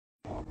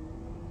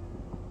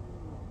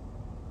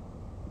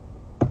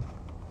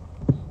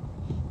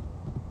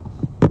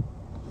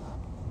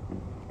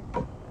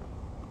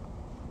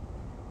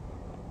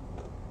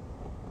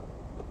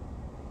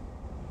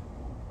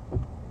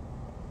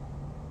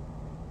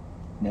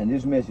Now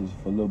this message is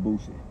for Lil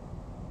Boosie.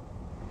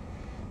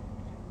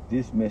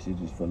 This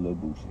message is for Lil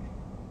Boosie.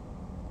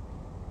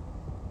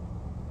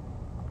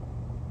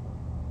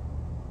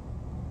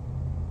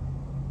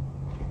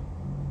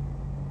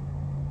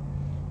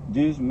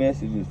 This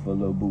message is for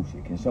Lil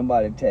Boosie. Can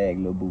somebody tag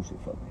Lil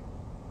Boosie for me?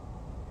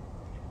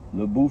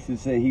 Lil Boosie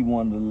say he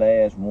one of the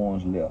last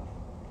ones left.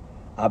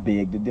 I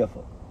beg to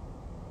differ.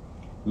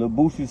 Lil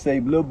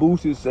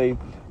Boosie say,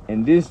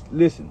 and this,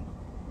 listen,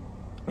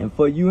 and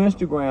for you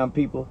Instagram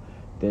people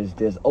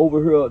that's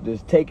over here,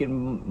 that's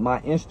taking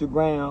my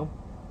Instagram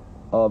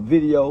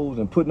videos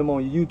and putting them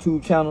on your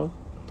YouTube channel,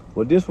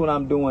 well, this what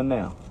I'm doing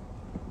now.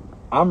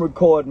 I'm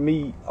recording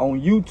me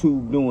on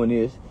YouTube doing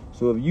this.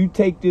 So if you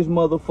take this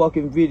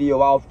motherfucking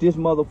video off this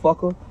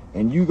motherfucker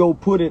and you go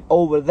put it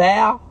over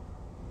there,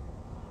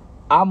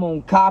 I'm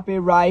gonna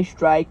copyright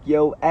strike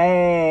your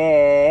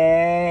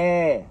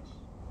ass.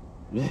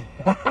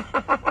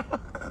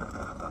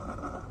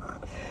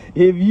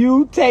 If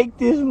you take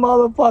this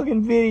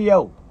motherfucking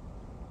video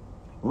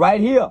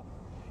right here,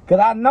 cause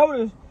I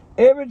notice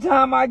every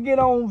time I get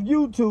on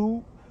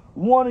YouTube,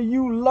 one of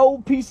you low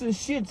piece of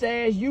shit's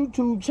ass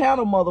YouTube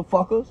channel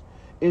motherfuckers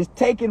is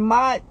taking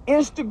my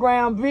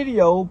Instagram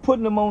video,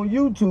 putting them on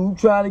YouTube,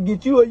 trying to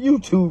get you a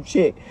YouTube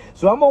check.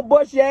 So I'm gonna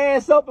bust your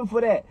ass open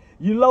for that.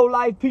 You low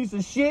life piece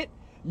of shit.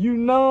 You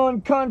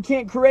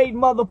non-content creating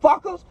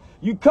motherfuckers.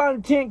 You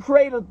content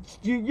creator,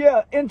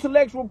 yeah,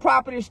 intellectual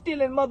property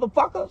stealing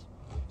motherfuckers.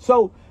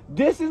 So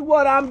this is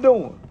what I'm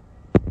doing.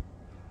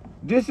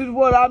 This is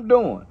what I'm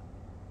doing.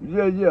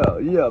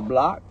 Yeah,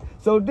 block.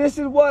 So this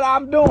is what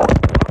I'm doing.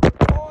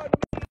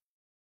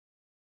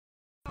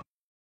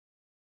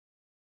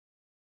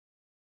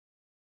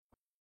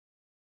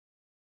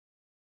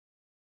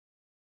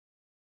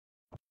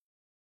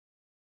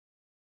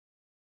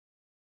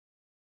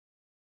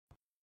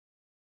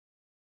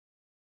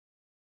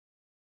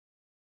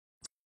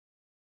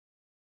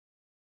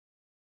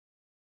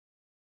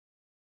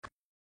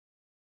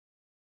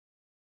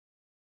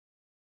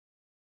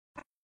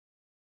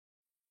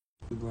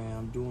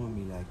 Instagram doing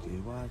me like this.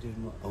 Why this?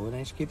 Oh, it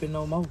ain't skipping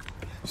no more.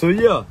 So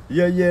yeah,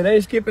 it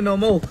ain't skipping no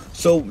more.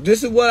 So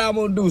this is what I'm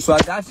gonna do. So I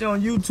got you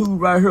on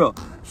YouTube right here.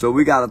 So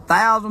we got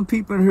 1,000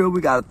 people in here. We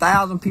got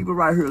 1,000 people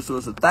right here. So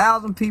it's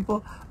 1,000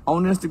 people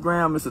on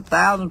Instagram. It's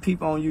 1,000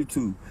 people on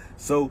YouTube.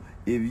 So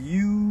if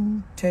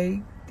you take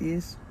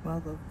this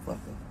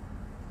motherfucker,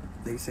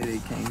 they say they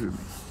can't hear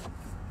me.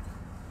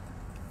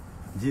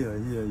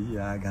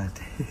 Yeah, I got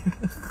that.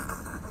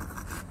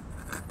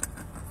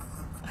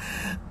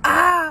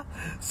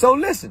 So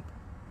listen,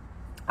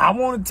 I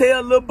want to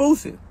tell Lil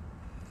Boosie,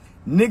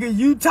 nigga,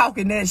 you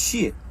talking that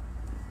shit.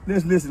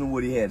 Let's listen to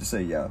what he had to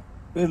say, y'all.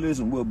 Let's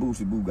listen to what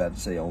Boosie Boo got to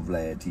say on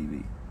Vlad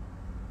TV.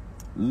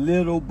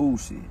 Little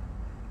Boosie.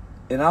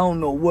 And I don't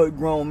know what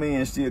grown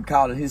man still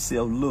calling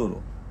himself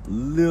little.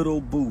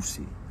 Little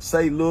Boosie.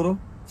 Say little.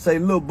 Say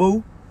Lil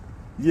Boo.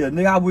 Yeah,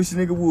 nigga, I wish a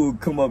nigga would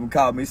come up and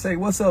call me. Say,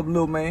 what's up,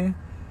 little man?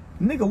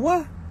 Nigga,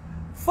 what?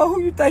 For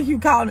who you think you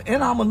calling?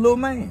 And I'm a little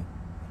man.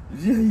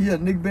 Yeah,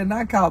 nigga better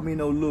not call me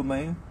no little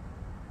man.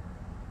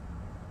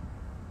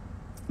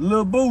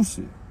 Lil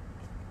Boosie.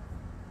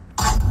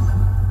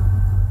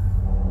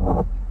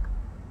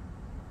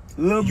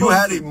 You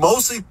had a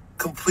mostly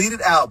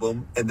completed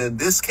album, and then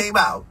this came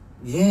out.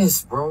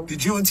 Yes, bro.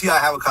 Did you and T.I.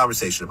 have a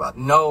conversation about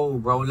it? No,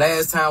 bro.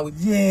 Last time we...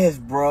 Yes,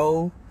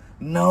 bro.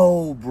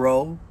 No,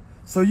 bro.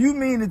 So you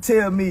mean to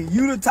tell me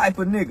you the type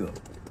of nigga,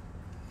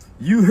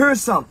 you hear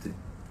something,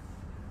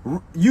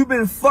 you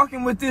been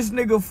fucking with this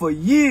nigga for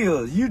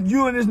years.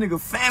 You and this nigga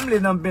family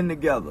done been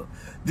together.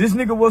 This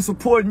nigga was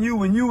supporting you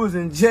when you was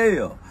in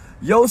jail.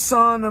 Your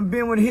son done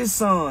been with his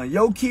son.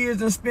 Your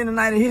kids done spend the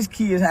night at his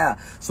kid's house.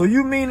 So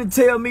you mean to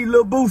tell me,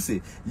 Lil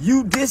Boosie,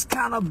 you this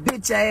kind of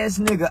bitch ass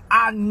nigga?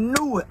 I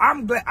knew it.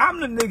 I'm glad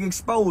I'm the nigga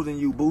exposing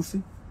you,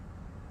 Boosie.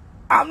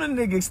 I'm the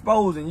nigga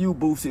exposing you,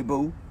 Boosie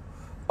Boo.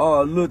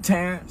 Lil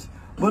Terrence.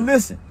 But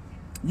listen,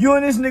 you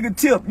and this nigga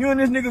Tip, you and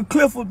this nigga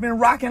Clifford been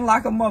rocking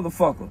like a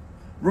motherfucker.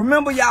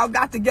 Remember, y'all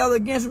got together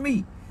against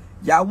me.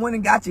 Y'all went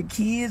and got your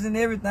kids and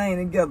everything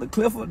together.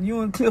 Clifford, you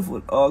and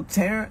Clifford,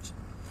 Terrence.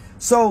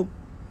 So,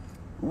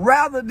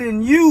 rather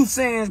than you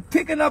saying,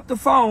 picking up the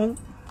phone,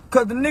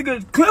 cause the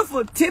nigga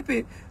Clifford,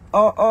 Tippy,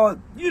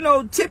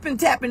 Tip and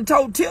Tap and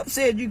Toe Tip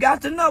said you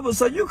got the number,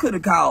 so you could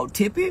have called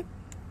Tippy.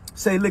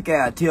 Say, look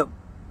out, Tip.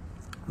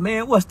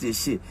 Man, what's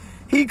this shit?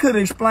 He could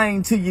have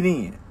explained to you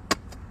then.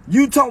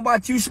 You talking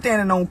about you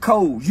standing on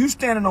codes. You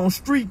standing on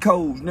street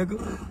codes,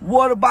 nigga.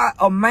 What about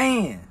a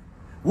man?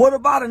 What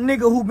about a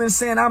nigga who been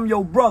saying, I'm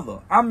your brother,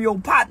 I'm your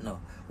partner,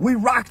 we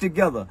rock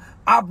together,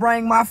 I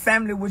bring my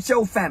family with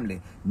your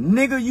family.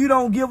 Nigga, you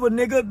don't give a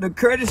nigga the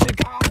courtesy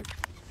call?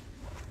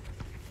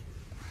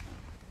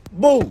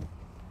 Boo.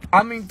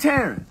 I mean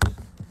Terrence.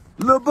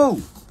 Lil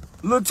Boo.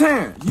 Lil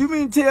Terrence. You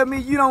mean tell me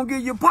you don't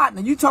give your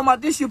partner? You talking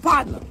about this your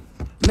partner?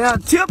 Now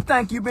Tip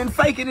think you been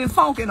faking and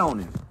funking on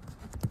him.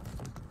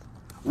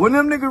 When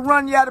them niggas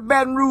run you out of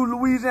Baton Rouge,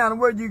 Louisiana,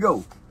 where'd you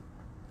go?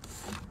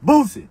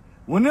 Boosie.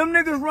 When them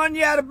niggas run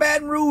you out of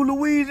Baton Rouge,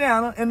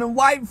 Louisiana, and the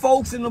white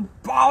folks and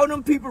all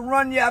them people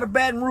run you out of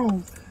Baton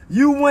Rouge,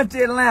 you went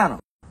to Atlanta.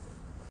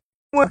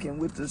 Working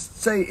with the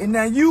say, and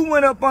now you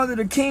went up under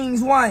the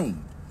king's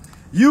wing.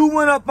 You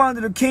went up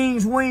under the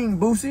king's wing,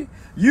 Boosie.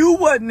 You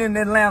wasn't in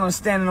Atlanta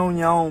standing on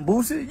your own,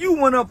 Boosie. You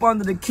went up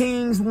under the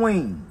king's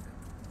wing.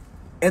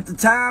 At the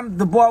time,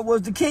 the boy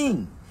was the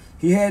king.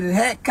 He had his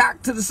hat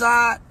cocked to the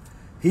side.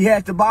 He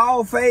had the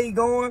ball fade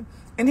going,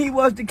 and he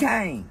was the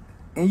king.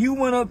 And you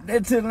went up there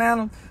to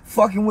Atlanta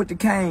fucking with the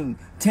king,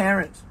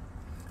 Terrence.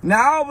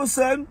 Now all of a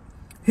sudden,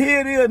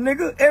 here it is,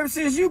 nigga. Ever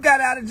since you got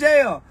out of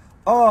jail,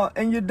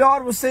 and your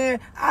daughter was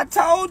saying, I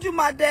told you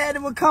my daddy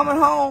was coming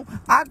home.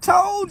 I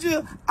told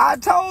you.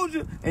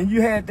 And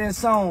you had that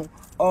song.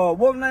 What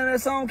was the name of that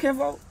song,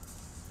 Kinfolk?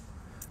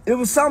 It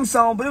was some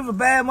song, but it was a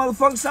bad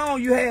motherfucking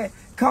song you had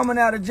coming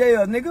out of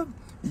jail, nigga.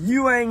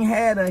 You ain't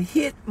had a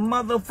hit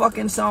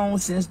motherfucking song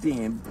since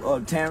then,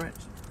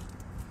 Terrence.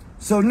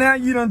 So now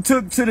you done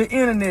took to the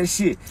internet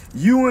shit.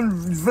 You and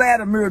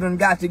Vladimir done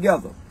got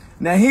together.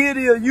 Now here it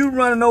is, you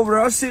running over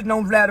there, sitting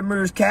on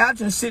Vladimir's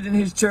couch and sitting in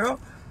his chair,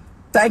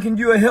 thinking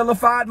you a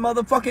hellified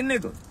motherfucking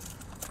nigga.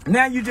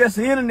 Now you just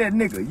an internet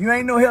nigga. You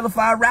ain't no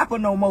hellified rapper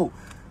no more.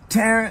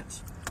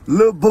 Terrence,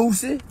 Lil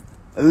Boosie,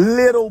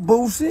 Little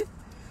Boosie.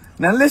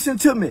 Now listen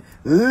to me,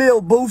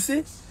 Lil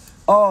Boosie.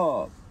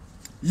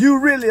 You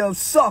really a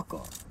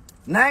sucker.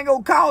 Now I ain't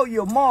gonna call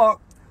you a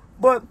mark,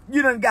 but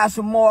you done got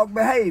some mark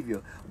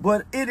behavior.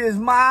 But it is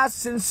my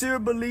sincere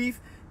belief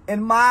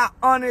and my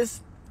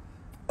honest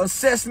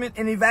assessment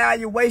and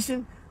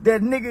evaluation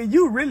that nigga,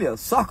 you really a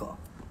sucker.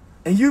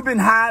 And you been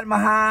hiding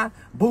behind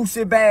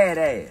Boosie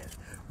badass.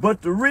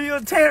 But the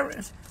real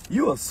Terrence,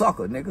 you a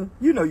sucker, nigga.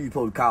 You know you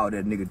supposed to call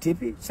that nigga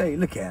Tippy. Say,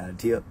 look at it,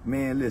 Tip.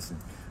 Man, listen.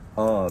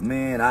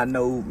 Man, I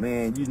know,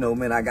 man, you know,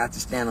 man, I got to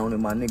stand on it,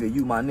 my nigga.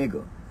 You my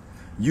nigga.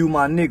 You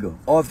my nigga.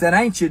 Or if that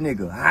ain't your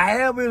nigga,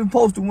 however it's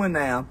supposed to went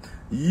down,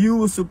 you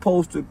were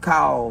supposed to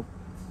call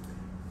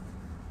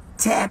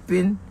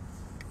Tapping.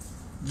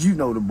 You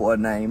know the boy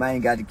name. I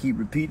ain't got to keep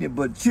repeating it,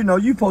 but you know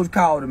you supposed to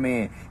call the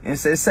man and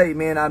say,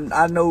 man,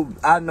 I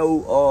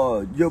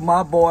know, you're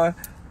my boy,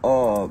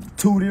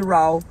 Tootie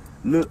Raw,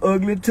 little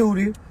ugly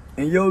Tootie,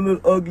 and your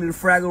little ugly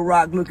Fraggle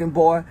Rock looking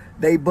boy,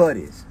 they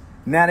buddies.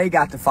 Now they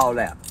got to fall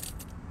out.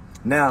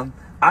 Now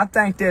I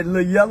think that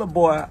little yellow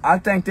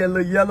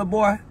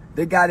boy,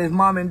 they got his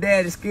mom and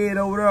daddy scared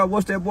over there.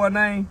 What's that boy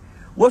name?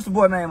 What's the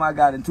boy name I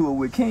got into it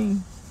with?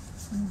 King?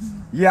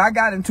 Yeah, I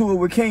got into it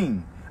with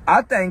King.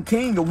 I think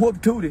King will whoop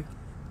Tootie.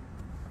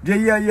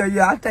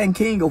 Yeah. I think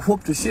King will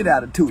whoop the shit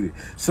out of Tootie.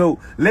 So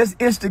let's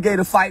instigate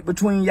a fight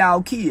between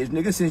y'all kids,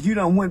 nigga, since you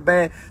done went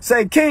bad.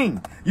 Say,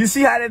 King, you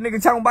see how that nigga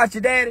talking about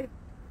your daddy?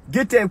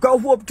 Get that, go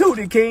whoop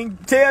Tootie, King.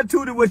 Tell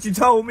Tootie what you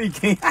told me,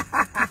 King.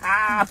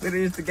 I'm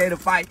finna instigate a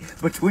fight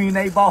between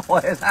they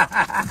boys.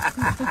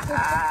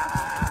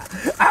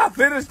 I'm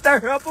finna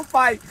stir up a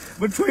fight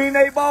between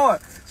they boys.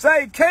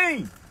 Say,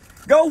 King,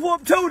 go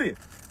whoop Tootie.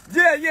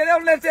 Yeah,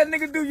 don't let that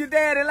nigga do your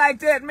daddy like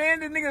that,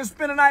 man. This nigga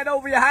spend the night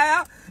over your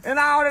house and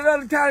all that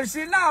other kind of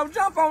shit. No,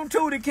 jump on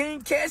Tootie,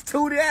 King. Catch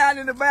Tootie out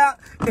and about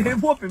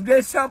and whoop him.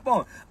 Just jump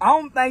on. I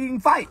don't think he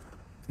can fight.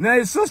 Now,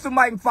 his sister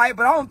might fight,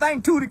 but I don't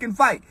think Tootie can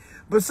fight.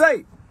 But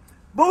say,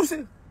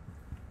 Boosie,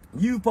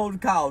 you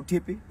supposed to call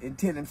Tippy and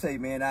tell him, say,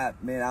 man,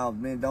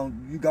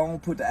 don't you go on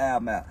put the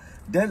album out.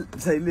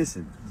 Say,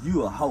 listen,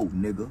 you a hoe,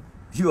 nigga.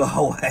 You a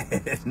hoe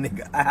ass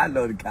nigga. I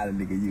know the kind of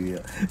nigga you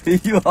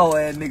is. You a hoe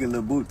ass nigga,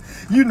 Lil Boosie.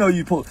 You know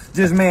you supposed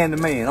just man to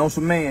man. On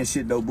some man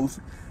shit though,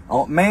 Boosie.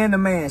 On man to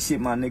man shit,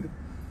 my nigga.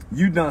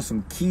 You done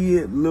some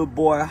kid, little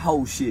boy,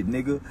 hoe shit,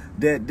 nigga.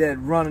 That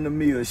running the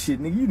mill shit,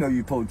 nigga. You know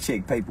you supposed to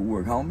check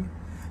paperwork, homie.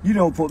 You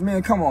don't put,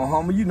 man, come on,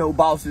 homie. You know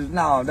bosses.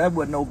 Nah, that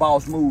wasn't no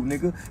boss move,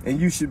 nigga. And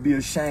you should be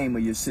ashamed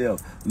of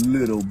yourself,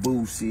 Little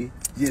Boosie.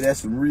 Yeah, that's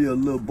some real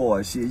little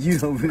boy shit. You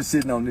done been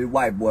sitting on this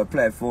white boy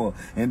platform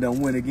and done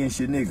went against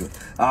your nigga.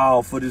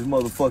 All for this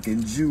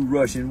motherfucking Jew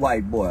Russian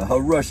white boy. Her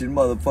Russian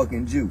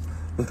motherfucking Jew.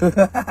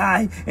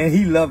 And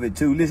he love it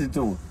too. Listen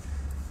to him.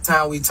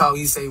 Time we talk,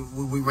 he say,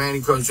 we ran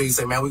across the street, he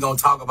say, man, we gonna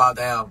talk about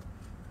the album.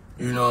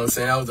 You know what I'm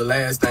saying? That was the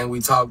last thing we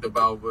talked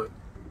about, but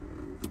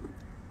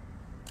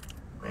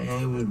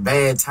man, it was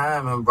bad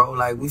timing, bro.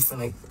 Like, we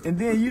finna. And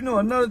then, you know,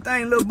 another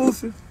thing, Lil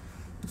Boosie.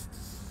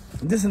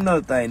 This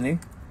another thing, nigga.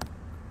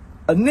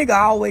 A nigga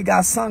always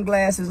got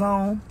sunglasses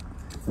on.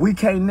 We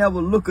can't never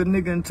look a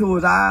nigga into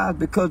his eyes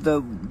because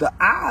the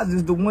eyes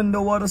is the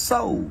window of the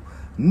soul.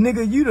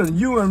 Nigga,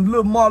 you and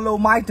Lil Marlo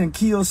Mike done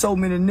killed so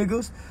many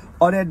niggas.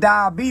 Or that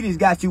diabetes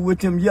got you with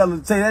them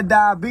yellow. Say that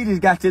diabetes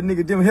got that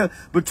nigga them here.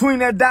 Between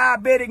that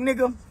diabetic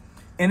nigga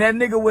and that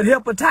nigga with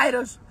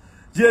hepatitis,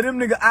 yeah, them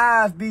nigga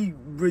eyes be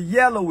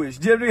yellowish.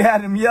 Yeah, they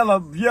had them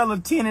yellow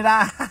tinted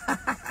eyes.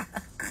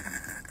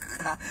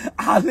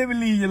 I'll let me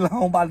leave you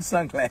alone by the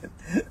sunglasses.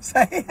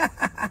 Say,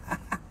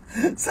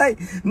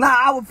 nah,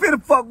 I was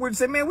finna fuck with you.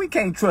 Say, man, we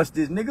can't trust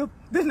this nigga.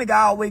 This nigga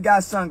always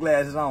got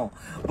sunglasses on.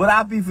 But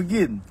I be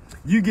forgetting.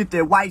 You get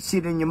that white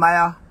shit in your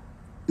mouth.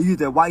 You use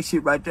that white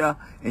shit right there,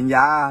 and your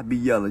eye be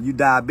yellow. You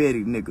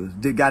diabetic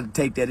niggas. They got to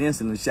take that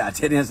insulin shot.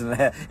 That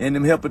insulin, and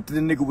them the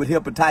nigga with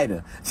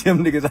hepatitis.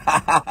 Them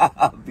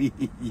niggas be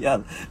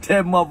yellow.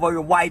 That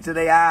motherfucking white to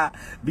their eye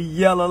be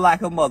yellow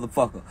like a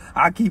motherfucker.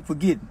 I keep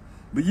forgetting.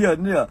 But yeah,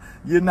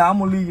 I'm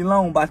gonna leave you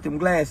alone about them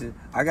glasses.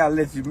 I gotta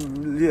let you,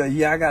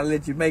 I gotta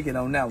let you make it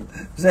on that one.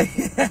 Say,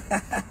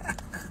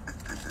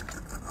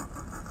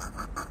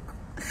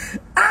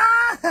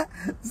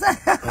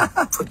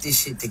 put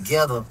this shit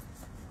together.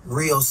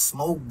 Real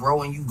smoke,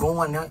 bro, and you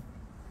going there.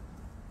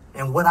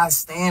 And what I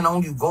stand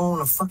on, you go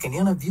on a fucking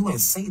interview and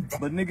say that.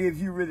 But nigga, if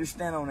you really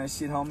stand on that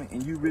shit, homie,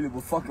 and you really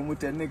were fucking with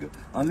that nigga,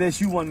 unless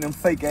you one of them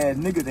fake ass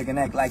niggas that can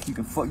act like you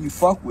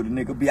fuck with a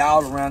nigga, be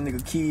all around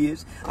nigga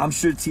kids. I'm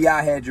sure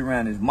T.I. had you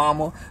around his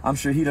mama. I'm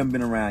sure he done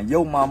been around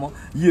your mama.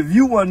 If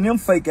you one of them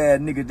fake ass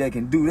niggas that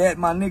can do that,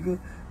 my nigga,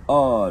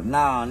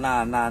 nah.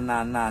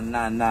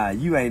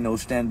 You ain't no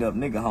stand up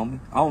nigga, homie.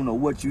 I don't know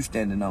what you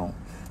standing on.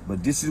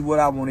 But this is what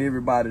I want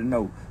everybody to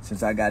know,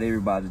 since I got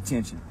everybody's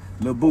attention.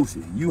 Lil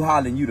Boosie, you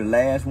hollering you the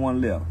last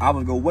one left. I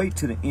was gonna wait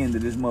to the end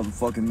of this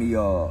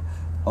motherfucking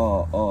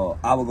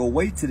I was gonna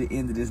wait to the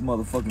end of this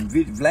motherfucking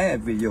Vlad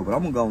video, but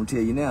I'm gonna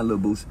tell you now, Lil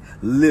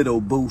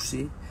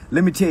Boosie.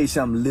 Let me tell you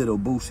something, Lil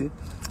Boosie.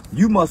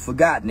 You must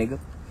forgot, nigga.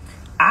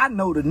 I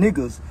know the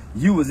niggas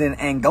you was in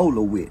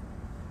Angola with.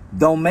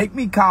 Don't make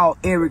me call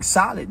Eric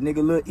Solid,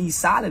 nigga, Lil E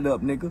Solid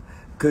up, nigga.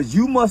 Cause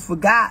you must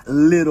forgot,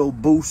 Lil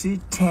Boosie,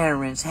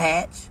 Terrence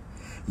Hatch.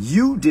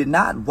 You did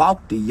not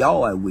walk the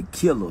yard with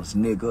killers,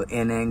 nigga,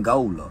 in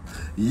Angola.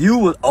 You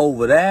was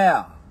over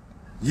there.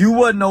 You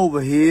wasn't over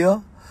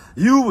here.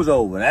 You was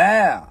over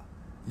there.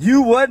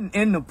 You wasn't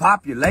in the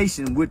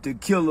population with the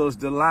killers,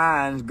 the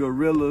lions,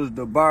 gorillas,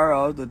 the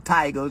bears, the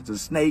tigers, the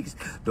snakes,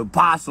 the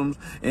possums,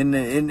 and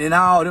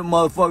all them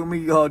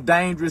motherfucking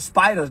dangerous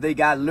spiders they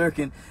got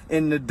lurking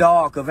in the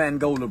dark of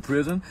Angola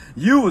prison.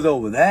 You was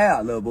over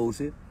there, Lil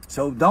Boosie.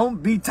 So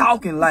don't be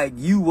talking like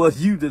you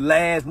the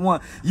last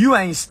one. You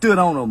ain't stood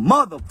on a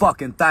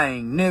motherfucking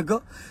thing,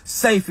 nigga.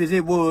 Safe as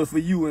it was for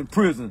you in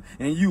prison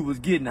and you was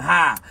getting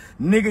high.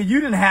 Nigga, you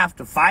didn't have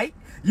to fight.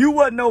 You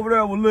wasn't over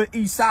there with Lil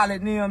E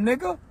Solid and them,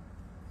 nigga.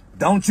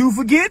 Don't you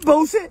forget,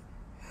 Boosie.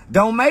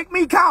 Don't make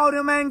me call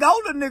them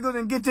Angola niggas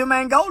and get them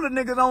Angola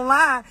niggas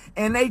online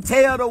and they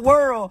tell the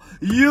world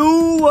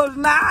you was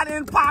not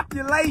in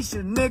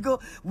population,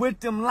 nigga, with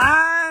them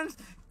lions,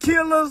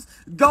 killers,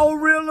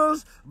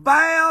 gorillas,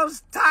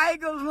 bears,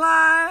 tigers,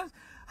 lions,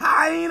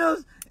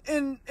 hyenas,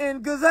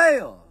 and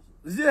gazelles.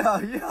 Yeah,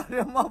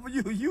 them up for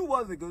you. You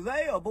was a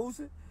gazelle,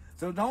 Boosie.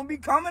 So don't be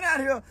coming out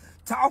here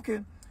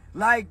talking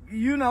like,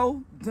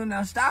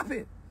 now stop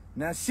it.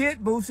 Now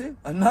shit, Boosie,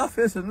 enough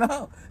is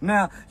enough.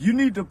 Now, you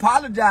need to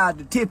apologize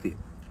to Tippy.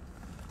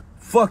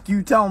 Fuck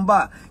you talking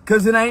about.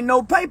 Cause it ain't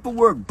no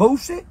paperwork,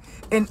 Boosie.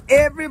 And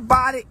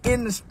everybody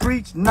in the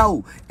streets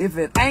know, if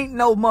it ain't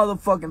no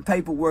motherfucking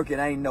paperwork, it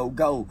ain't no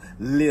go,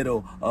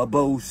 Lil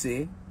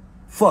Boosie.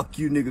 Fuck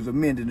you niggas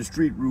amending the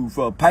street rule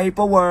for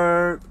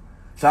paperwork.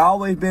 It's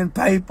always been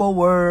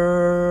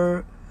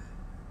paperwork.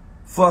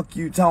 Fuck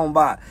you talking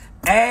about.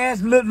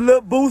 As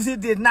Lil Boosie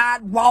did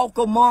not walk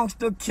amongst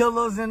the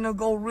killers and the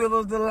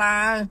gorillas, the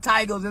lions,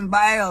 tigers, and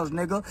bears,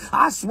 nigga.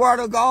 I swear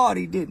to God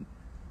he didn't.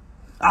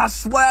 I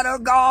swear to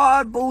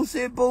God,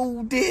 Boosie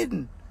Boo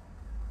didn't.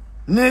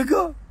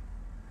 Nigga.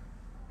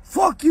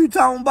 Fuck you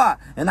talking about.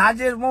 And I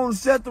just want to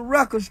set the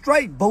record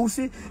straight,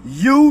 Boosie.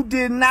 You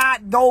did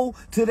not go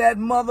to that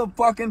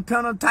motherfucking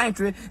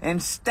penitentiary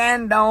and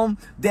stand on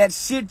that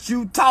shit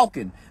you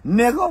talking,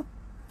 nigga.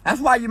 That's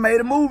why you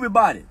made a movie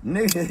about it.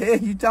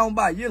 Nigga, you talking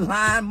about you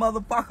lying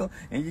motherfucker.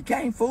 And you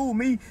can't fool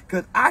me,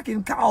 because I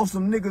can call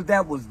some niggas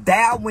that was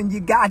there when you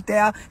got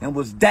there and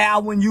was there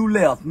when you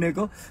left,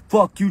 nigga.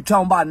 Fuck you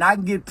talking about. And I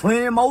can get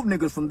plenty more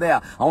niggas from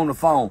there on the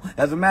phone.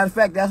 As a matter of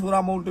fact, that's what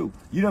I'm going to do.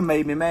 You done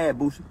made me mad,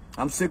 Boosie.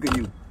 I'm sick of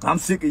you. I'm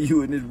sick of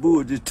you and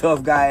this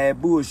tough guy ass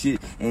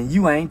bullshit. And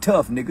you ain't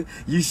tough, nigga.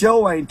 You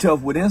sure ain't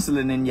tough with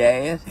insulin in your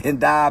ass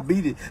and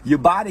diabetes. Your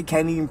body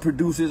can't even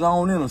produce its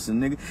own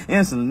insulin,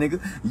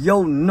 nigga.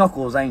 Your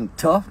knuckles ain't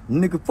tough.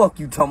 Nigga, fuck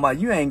you talking about.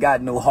 You ain't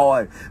got no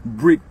hard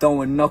brick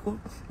throwing knuckles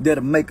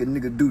that'll make a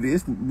nigga do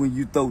this when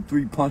you throw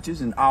 3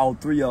 punches and all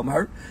 3 of them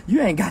hurt.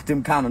 You ain't got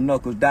them kind of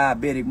knuckles,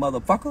 diabetic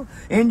motherfucker.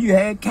 And you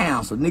had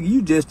cancer, nigga.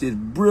 You just as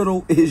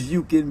brittle as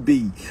you can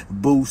be,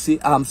 Boosie.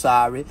 I'm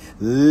sorry,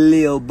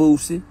 Lil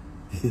Boosie.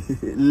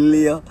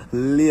 Lil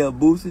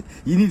Boosie.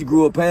 You need to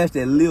grow up past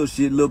that Lil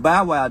shit. Lil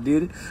Bow Wow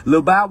did it.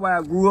 Lil Bow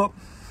Wow grew up,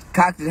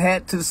 cocked his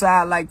hat to the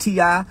side like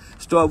T.I.,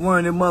 started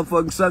wearing them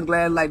motherfucking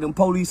sunglasses like them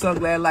police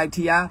sunglasses like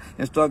T.I.,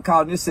 and started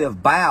calling himself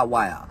Bow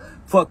Wow.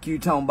 Fuck you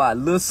talking about.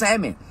 Lil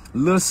Sammy.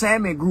 Lil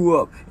Sammy grew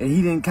up, and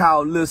he didn't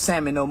call Lil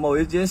Sammy no more.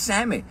 It's just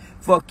Sammy.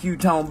 Fuck you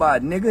talking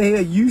about. Nigga,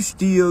 here you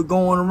still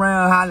going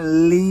around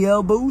hollering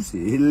Lil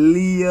Boosie.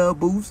 Lil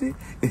Boosie.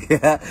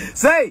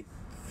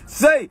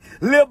 Say,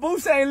 Lil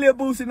Boosie ain't Lil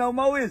Boosie no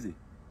more, is he?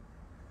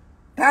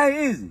 How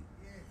is he?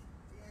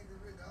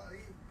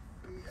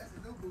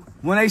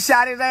 When they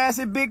shot his ass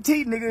at Big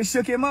T, nigga, it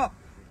shook him up.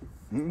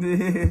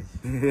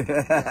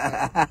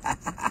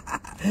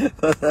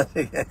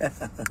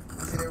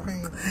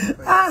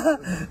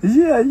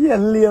 Yeah,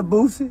 Lil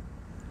Boosie.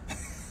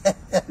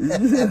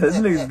 This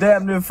nigga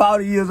damn near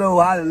 40 years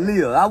old. How to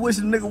live? I wish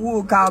a nigga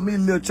would call me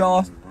Lil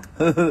Charles.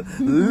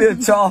 Lil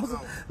Charles.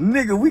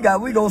 Nigga, we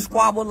gonna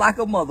squabble like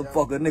a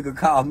motherfucker. Nigga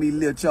call me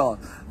Lil Charles.